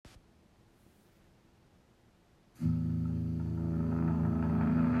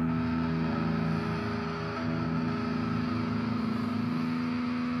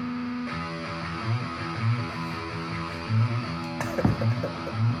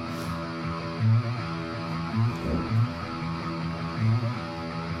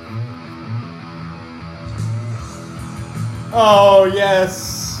Oh,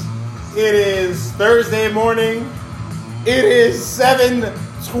 yes. It is Thursday morning. It is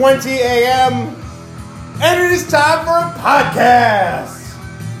 7:20 a.m. And it is time for a podcast.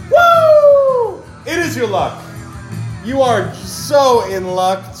 Woo! It is your luck. You are so in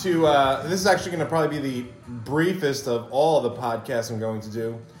luck to... this is actually going to probably be the briefest of all the podcasts I'm going to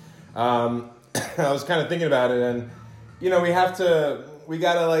do. I was kind of thinking about it, and, you know, we got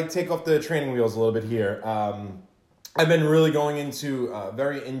to, like, take off the training wheels a little bit here. I've been really going into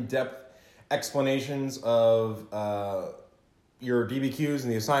very in-depth explanations of your DBQs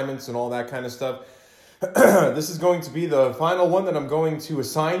and the assignments and all that kind of stuff. This is going to be the final one that I'm going to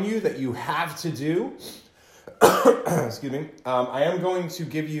assign you that you have to do. Excuse me. I am going to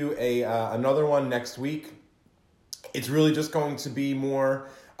give you another one next week. It's really just going to be more,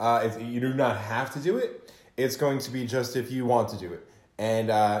 if you do not have to do it. It's going to be just if you want to do it. And,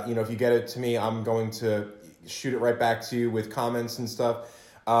 if you get it to me, I'm going to shoot it right back to you with comments and stuff.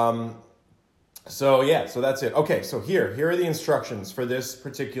 So that's it. Okay, so here are the instructions for this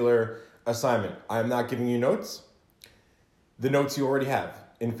particular assignment. I'm not giving you notes. The notes you already have.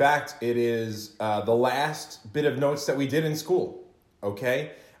 In fact, it is the last bit of notes that we did in school,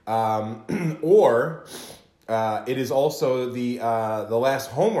 okay? Or it is also the last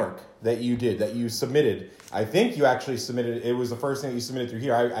homework that you did, that you submitted. I think you actually submitted, it was the first thing that you submitted through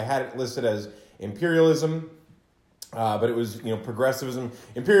here. I had it listed as imperialism, but it was, progressivism.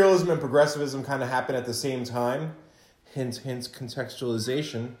 Imperialism and progressivism kind of happen at the same time, hence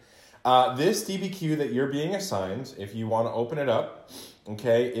contextualization. This DBQ that you're being assigned, if you want to open it up,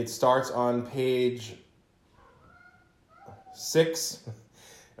 okay, it starts on page 6.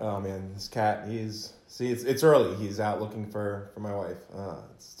 Oh man, this cat, it's early. He's out looking for my wife.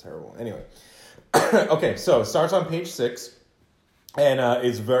 It's terrible. Anyway, okay, so it starts on page 6, and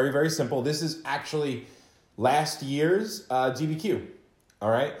it's very, very simple. This is actually last year's DBQ,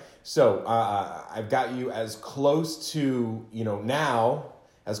 all right? So I've got you as close to, now,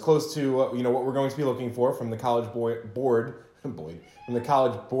 as close to, what we're going to be looking for from the college board, from the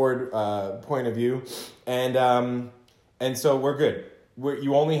college board point of view. And so we're good.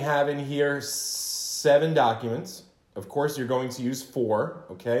 You only have in here 7 documents. Of course, you're going to use 4,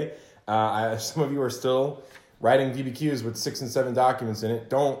 okay? Some of you are still writing DBQs with 6 and 7 documents in it.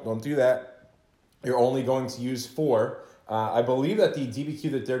 Don't do that. You're only going to use 4. I believe that the DBQ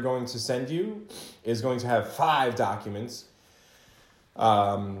that they're going to send you is going to have 5 documents.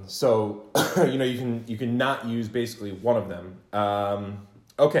 So you can not use basically one of them.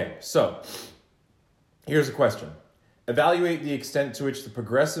 Okay, so here's a question. Evaluate the extent to which the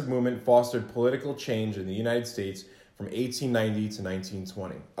progressive movement fostered political change in the United States from 1890 to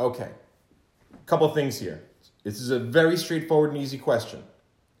 1920. Okay, a couple of things here. This is a very straightforward and easy question.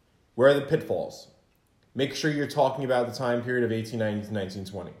 Where are the pitfalls? Make sure you're talking about the time period of 1890 to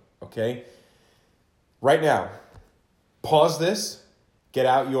 1920, okay? Right now, pause this, get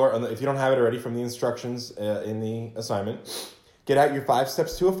out if you don't have it already from the instructions in the assignment, get out your 5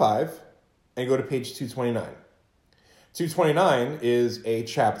 steps to a 5 and go to page 229. 229 is a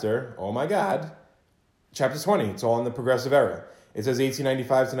chapter, oh my God, chapter 20. It's all in the progressive era. It says 1895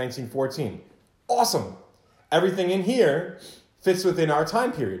 to 1914. Awesome. Everything in here fits within our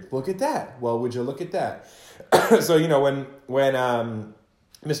time period. Look at that. Well, would you look at that? So, when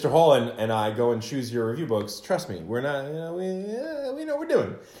Mr. Hall and I go and choose your review books, trust me, we're not, we know what we're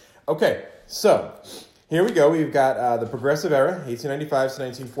doing. Okay, so here we go. We've got the progressive era, 1895 to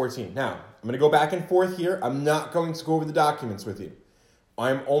 1914. Now, I'm going to go back and forth here. I'm not going to go over the documents with you.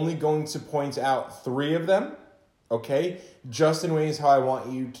 I'm only going to point out 3 of them, okay, just in ways how I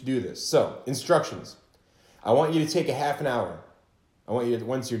want you to do this. So, instructions. I want you to take a half an hour. I want you to,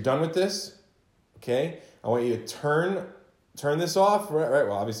 once you're done with this, okay, I want you to turn this off. Right,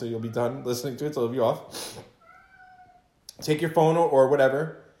 well, obviously you'll be done listening to it, so it'll be off. Take your phone or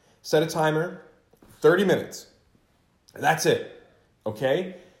whatever. Set a timer, 30 minutes. That's it,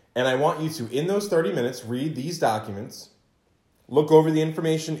 okay? And I want you to, in those 30 minutes, read these documents, look over the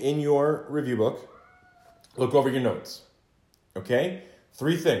information in your review book, look over your notes, okay?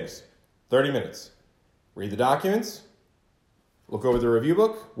 3 things, 30 minutes. Read the documents, look over the review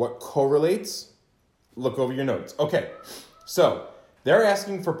book, what correlates, look over your notes. Okay, so they're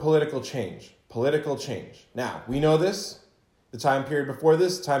asking for political change. Political change. Now, we know this. The time period before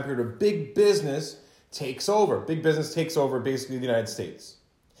this, time period of big business takes over. Big business takes over basically the United States.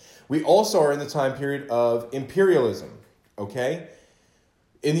 We also are in the time period of imperialism, okay?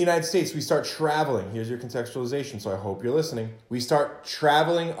 In the United States, we start traveling. Here's your contextualization, so I hope you're listening. We start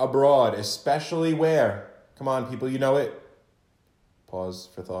traveling abroad, especially where? Come on, people, you know it. Pause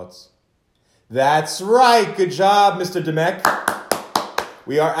for thoughts. That's right. Good job, Mr. Dbq.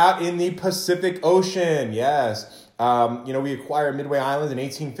 We are out in the Pacific Ocean. Yes. We acquire Midway Island in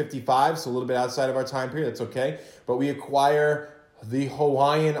 1855, so a little bit outside of our time period. That's okay. But we acquire the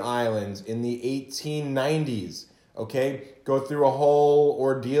Hawaiian Islands in the 1890s. Okay, go through a whole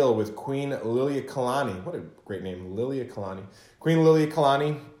ordeal with Queen Liliuokalani. What a great name, Liliuokalani. Queen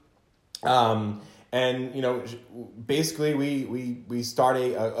Liliuokalani. Basically we start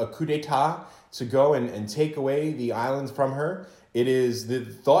a coup d'etat to go and take away the islands from her. It is the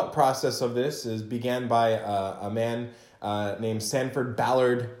thought process of this began by a man named Sanford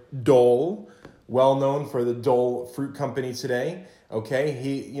Ballard Dole, well known for the Dole Fruit Company today.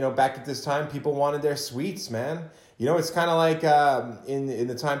 Okay, back at this time, people wanted their sweets, man. It's kind of like in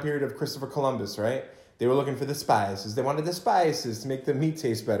the time period of Christopher Columbus, right? They were looking for the spices. They wanted the spices to make the meat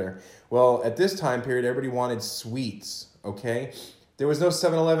taste better. Well, at this time period, everybody wanted sweets, okay? There was no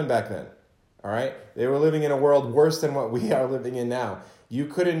 7-Eleven back then, all right? They were living in a world worse than what we are living in now. You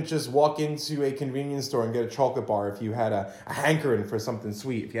couldn't just walk into a convenience store and get a chocolate bar if you had a hankering for something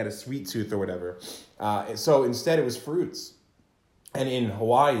sweet, if you had a sweet tooth or whatever. So instead, it was fruits. And in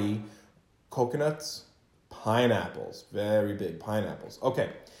Hawaii, coconuts, pineapples, very big pineapples.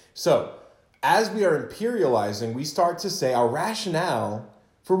 Okay, so as we are imperializing, we start to say our rationale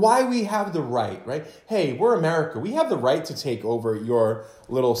for why we have the right? Hey, we're America. We have the right to take over your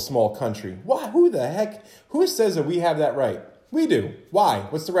little small country. Why? Who the heck? Who says that we have that right? We do. Why?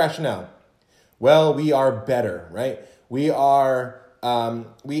 What's the rationale? Well, we are better, right? We are,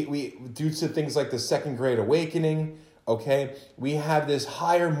 we due to things like the Second Great Awakening, okay, we have this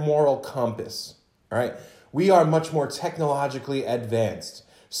higher moral compass, all right? We are much more technologically advanced.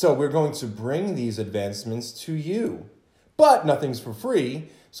 So we're going to bring these advancements to you. But nothing's for free.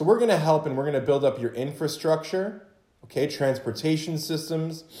 So we're going to help and we're going to build up your infrastructure, okay, transportation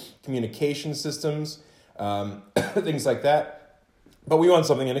systems, communication systems, things like that. But we want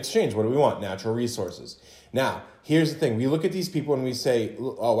something in exchange. What do we want? Natural resources. Now, here's the thing. We look at these people and we say,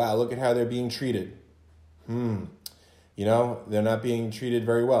 oh, wow, look at how they're being treated. They're not being treated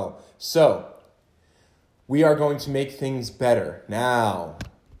very well. So we are going to make things better. Now,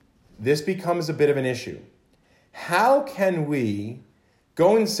 this becomes a bit of an issue. How can we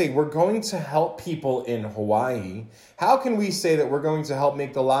go and say we're going to help people in Hawaii? How can we say that we're going to help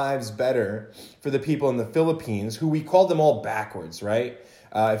make the lives better for the people in the Philippines, who we called them all backwards, right?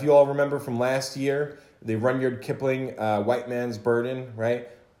 If you all remember from last year, the Rudyard Kipling White Man's Burden, right?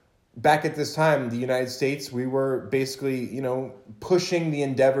 Back at this time, the United States, we were basically, pushing the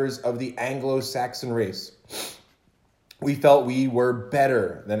endeavors of the Anglo-Saxon race. We felt we were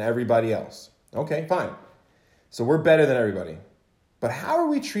better than everybody else. Okay, fine. So we're better than everybody. But how are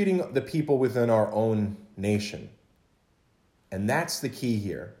we treating the people within our own nation? And that's the key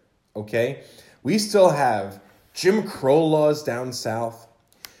here, okay? We still have Jim Crow laws down south.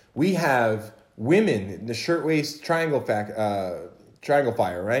 We have women in the shirtwaist triangle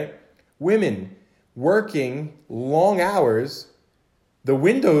fire, right? Women working long hours. The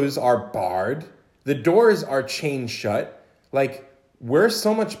windows are barred. The doors are chained shut. We're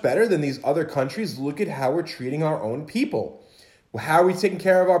so much better than these other countries. Look at how we're treating our own people. How are we taking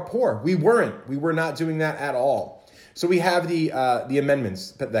care of our poor? We weren't. We were not doing that at all. So we have the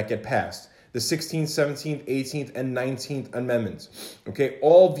amendments that get passed. The 16th, 17th, 18th, and 19th amendments. Okay,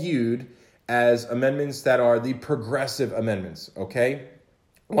 all viewed as amendments that are the progressive amendments. Okay,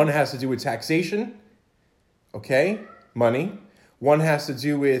 one has to do with taxation. Okay, money. One has to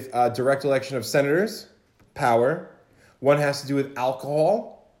do with direct election of senators, power. One has to do with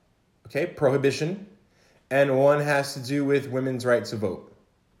alcohol, okay, prohibition. And one has to do with women's right to vote,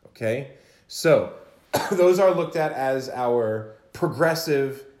 okay? So those are looked at as our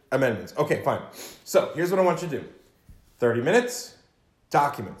progressive amendments. Okay, fine. So here's what I want you to do. 30 minutes,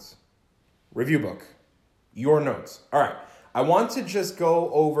 documents, review book, your notes. All right. I want to just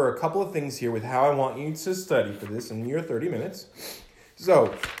go over a couple of things here with how I want you to study for this in your 30 minutes.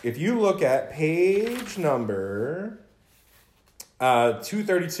 So if you look at page number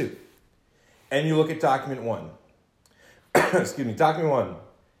 232, and you look at document 1. Document 1.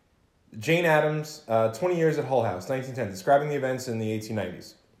 Jane Addams, 20 years at Hull House, 1910, describing the events in the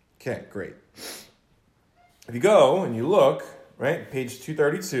 1890s. Okay, great. If you go and you look, right, page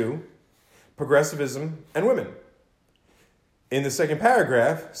 232, progressivism and women. In the second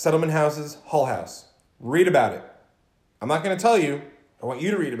paragraph, settlement houses, Hull House. Read about it. I'm not going to tell you. I want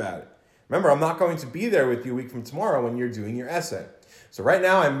you to read about it. Remember, I'm not going to be there with you a week from tomorrow when you're doing your essay. So right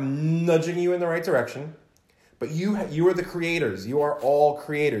now, I'm nudging you in the right direction. But you are the creators. You are all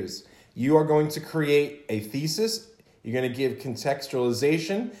creators. You are going to create a thesis. You're going to give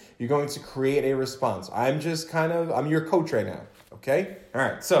contextualization. You're going to create a response. I'm your coach right now. Okay? All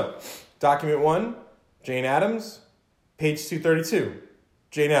right. So, document 1, Jane Addams, page 232.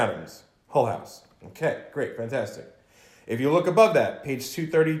 Jane Addams, Hull House. Okay, great, fantastic. If you look above that, page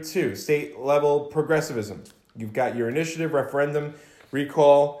 232, state level progressivism. You've got your initiative, referendum,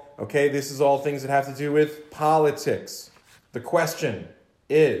 recall. Okay, this is all things that have to do with politics. The question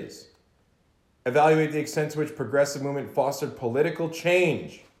is, evaluate the extent to which progressive movement fostered political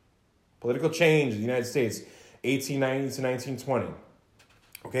change. Political change in the United States, 1890 to 1920.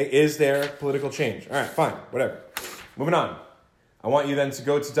 Okay, is there political change? All right, fine, whatever. Moving on. I want you then to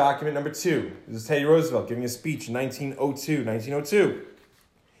go to document number 2. This is Teddy Roosevelt giving a speech in 1902.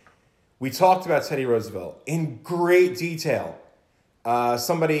 We talked about Teddy Roosevelt in great detail. I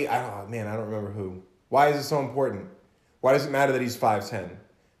don't remember who. Why is it so important? Why does it matter that he's 5'10"?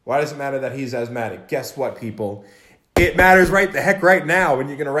 Why does it matter that he's asthmatic? Guess what, people? It matters right now when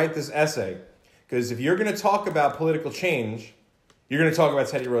you're going to write this essay. Because if you're going to talk about political change, you're going to talk about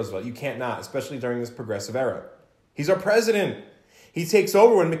Teddy Roosevelt. You can't not, especially during this progressive era. He's our president. He takes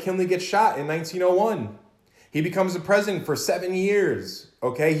over when McKinley gets shot in 1901. He becomes the president for 7 years.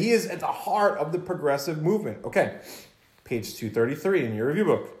 Okay, he is at the heart of the progressive movement. Okay, page 233 in your review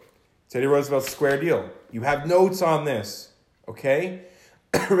book. Teddy Roosevelt's square deal. You have notes on this. Okay,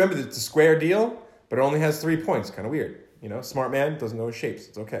 remember it's a square deal, but it only has 3 points. Kind of weird. Smart man doesn't know his shapes.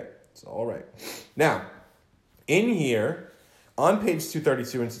 It's okay. It's all right. Now, in here, on page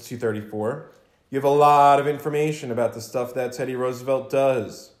 232 into 234, you have a lot of information about the stuff that Teddy Roosevelt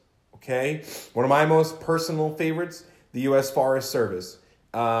does, okay? One of my most personal favorites, the U.S. Forest Service.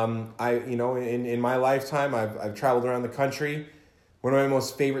 In my lifetime, I've traveled around the country. One of my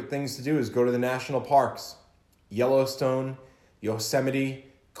most favorite things to do is go to the national parks. Yellowstone, Yosemite,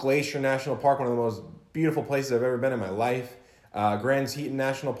 Glacier National Park, one of the most beautiful places I've ever been in my life. Grand Teton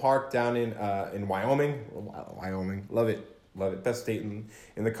National Park down in Wyoming. Wyoming, love it. Love it. Best state in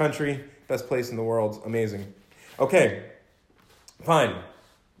the country. Best place in the world. Amazing. Okay. Fine.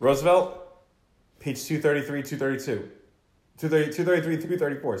 Roosevelt, page 233, 232. 233,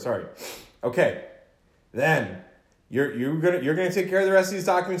 234, sorry. Okay. Then you're gonna take care of the rest of these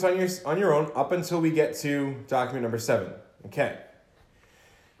documents on your own up until we get to document number 7. Okay.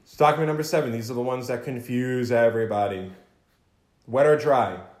 So document number 7, these are the ones that confuse everybody. Wet or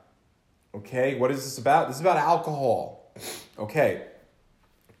dry? Okay, what is this about? This is about alcohol. Okay,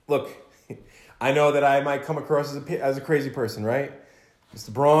 look, I know that I might come across as a crazy person, right?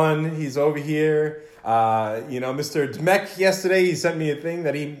 Mr. Braun, he's over here. Mr. Dbq yesterday, he sent me a thing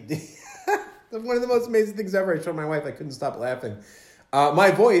that one of the most amazing things ever. I showed my wife, I couldn't stop laughing.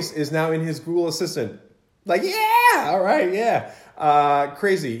 My voice is now in his Google Assistant. Like, yeah, all right, yeah.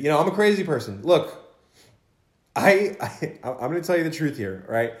 Crazy. I'm a crazy person. Look, I'm going to tell you the truth here,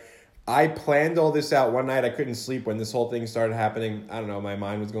 right? I planned all this out one night. I couldn't sleep when this whole thing started happening. I don't know. My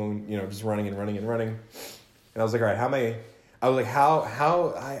mind was going, just running. And I was like, all right,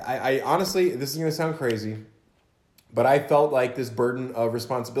 I honestly, this is going to sound crazy, but I felt like this burden of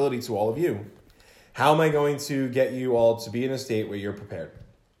responsibility to all of you. How am I going to get you all to be in a state where you're prepared?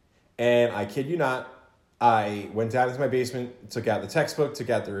 And I kid you not, I went down into my basement, took out the textbook,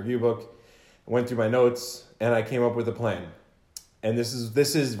 took out the review book, went through my notes, and I came up with a plan. And this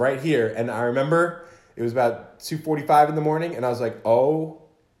is right here. And I remember it was about 2:45 in the morning, and I was like, oh,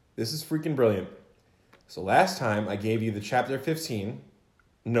 this is freaking brilliant. So last time I gave you the chapter 15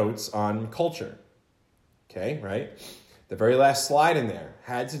 notes on culture. Okay, right? The very last slide in there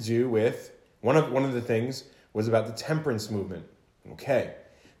had to do with, one of the things was about the temperance movement. Okay,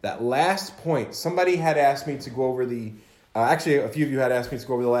 that last point, somebody had asked me to go over actually a few of you had asked me to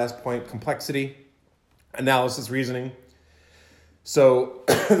go over the last point, complexity, analysis, reasoning. So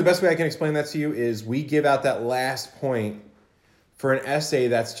the best way I can explain that to you is we give out that last point for an essay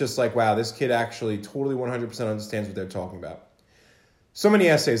that's just like, wow, this kid actually totally 100% understands what they're talking about. So many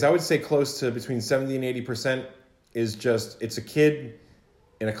essays, I would say close to between 70 and 80% is just, it's a kid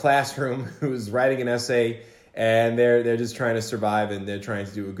in a classroom who's writing an essay and they're just trying to survive and they're trying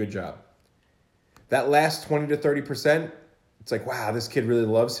to do a good job. That last 20 to 30%, it's like, wow, this kid really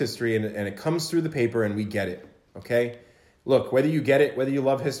loves history and it comes through the paper and we get it, okay? Look, whether you get it, whether you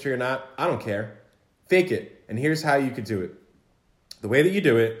love history or not, I don't care. Fake it. And here's how you could do it. The way that you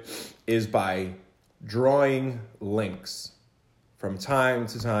do it is by drawing links from time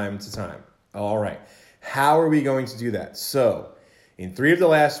to time to time. All right. How are we going to do that? So in 3 of the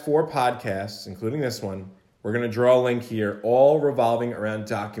last 4 podcasts, including this one, we're going to draw a link here, all revolving around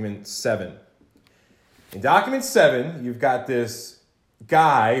document 7. In document 7, you've got this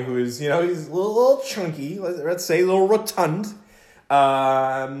guy who is, he's a little chunky, let's say a little rotund,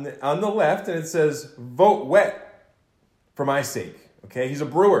 on the left, and it says, vote wet for my sake. Okay, he's a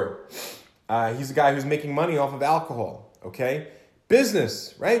brewer. He's a guy who's making money off of alcohol. Okay,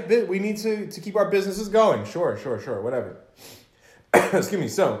 business, right? We need to keep our businesses going. Sure, whatever. Excuse me.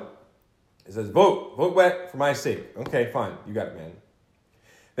 So it says, vote wet for my sake. Okay, fine, you got it, man.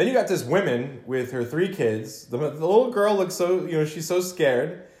 Then you got this woman with her 3 kids. The little girl looks so, she's so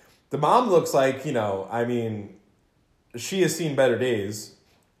scared. The mom looks like, she has seen better days.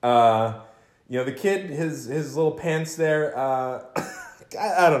 The kid, his little pants there,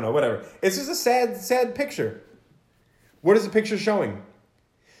 I don't know, whatever. It's just a sad picture. What is the picture showing?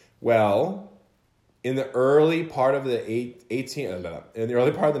 Well, in the early part of the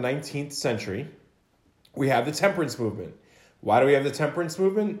 19th century, we have the temperance movement. Why do we have the temperance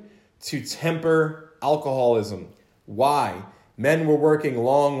movement? To temper alcoholism. Why? Men were working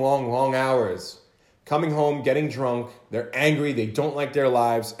long hours, coming home, getting drunk. They're angry. They don't like their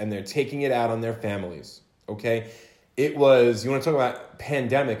lives, and they're taking it out on their families. Okay? It was, you want to talk about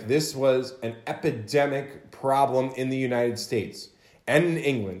pandemic, this was an epidemic problem in the United States and in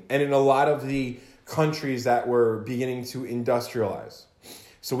England and in a lot of the countries that were beginning to industrialize.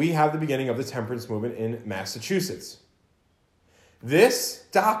 So we have the beginning of the temperance movement in Massachusetts. This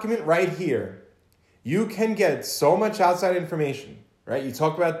document right here, you can get so much outside information, right? You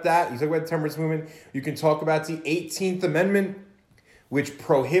talk about that, you talk about the temperance movement, you can talk about the 18th Amendment, which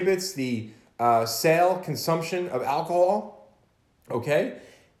prohibits the sale, consumption of alcohol, okay?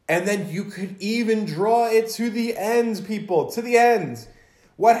 And then you could even draw it to the end, people, to the end.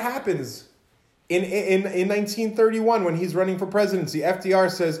 What happens? In 1931, when he's running for presidency, FDR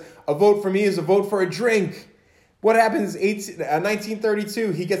says, a vote for me is a vote for a drink. What happens in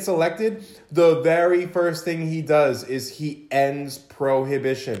 1932? He gets elected. The very first thing he does is he ends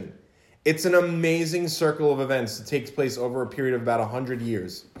prohibition. It's an amazing circle of events that takes place over a period of about 100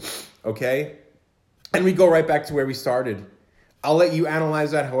 years. Okay? And we go right back to where we started. I'll let you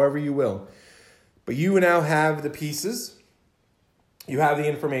analyze that however you will. But you now have the pieces. You have the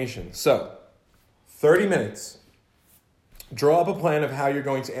information. So, 30 minutes. Draw up a plan of how you're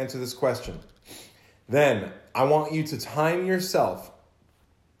going to answer this question. Then, I want you to time yourself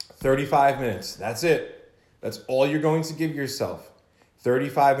 35 minutes. That's it. That's all you're going to give yourself.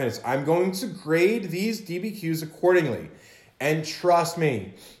 35 minutes. I'm going to grade these DBQs accordingly. And trust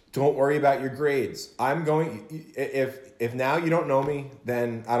me, don't worry about your grades. If now you don't know me,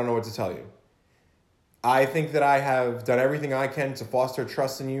 then I don't know what to tell you. I think that I have done everything I can to foster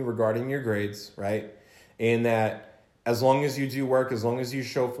trust in you regarding your grades, right? In that as long as you do work, as long as you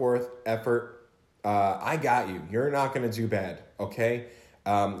show forth effort, I got you. You're not going to do bad, okay?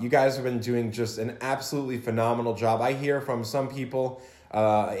 You guys have been doing just an absolutely phenomenal job. I hear from some people,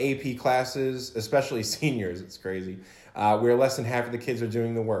 AP classes, especially seniors, it's crazy, where less than half of the kids are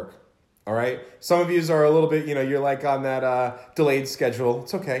doing the work, all right? Some of you are a little bit, you're like on that delayed schedule.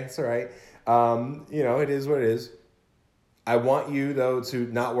 It's okay. It's all right. It is what it is. I want you, though,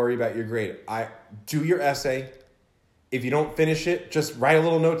 to not worry about your grade. Do your essay. If you don't finish it, just write a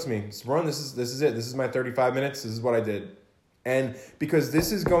little note to me. Ron, this is it. This is my 35 minutes. This is what I did. And because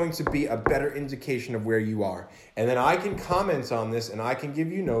this is going to be a better indication of where you are. And then I can comment on this and I can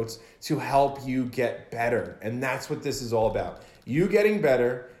give you notes to help you get better. And that's what this is all about. You getting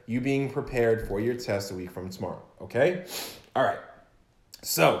better, you being prepared for your test a week from tomorrow. Okay? All right.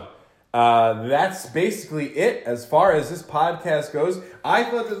 So that's basically it as far as this podcast goes. I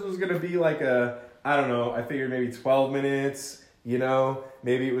thought this was going to be like I figured maybe 12 minutes,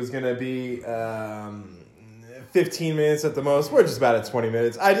 maybe it was going to be 15 minutes at the most. We're just about at 20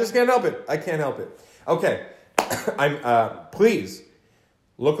 minutes. I just can't help it. I can't help it. Okay. Please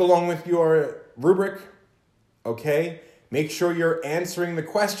look along with your rubric. Okay. Make sure you're answering the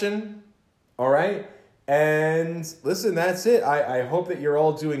question. All right. And listen, that's it. I hope that you're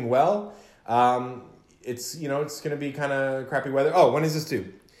all doing well. It's going to be kind of crappy weather. Oh, when is this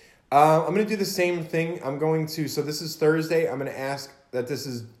due? I'm going to do the same thing. So this is Thursday. I'm going to ask that this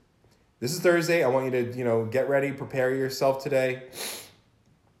is Thursday. I want you to, get ready, prepare yourself today.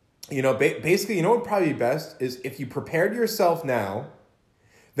 Basically, what would probably be best is if you prepared yourself now,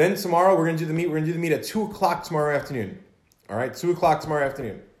 then tomorrow we're going to do the meet. We're going to do the meet at 2:00 tomorrow afternoon. All right, 2:00 tomorrow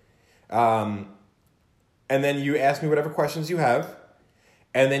afternoon. And then you ask me whatever questions you have.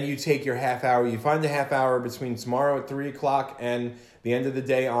 And then you take your half hour. You find the half hour between tomorrow at 3:00 and the end of the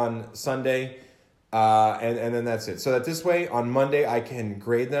day on Sunday. And then that's it. So that this way, on Monday, I can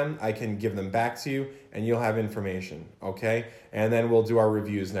grade them. I can give them back to you. And you'll have information. Okay? And then we'll do our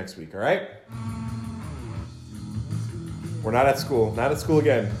reviews next week. All right? We're not at school. Not at school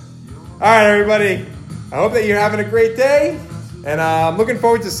again. All right, everybody. I hope that you're having a great day. And I'm looking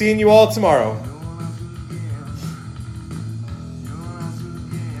forward to seeing you all tomorrow.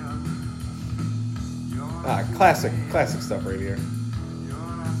 Classic stuff right here.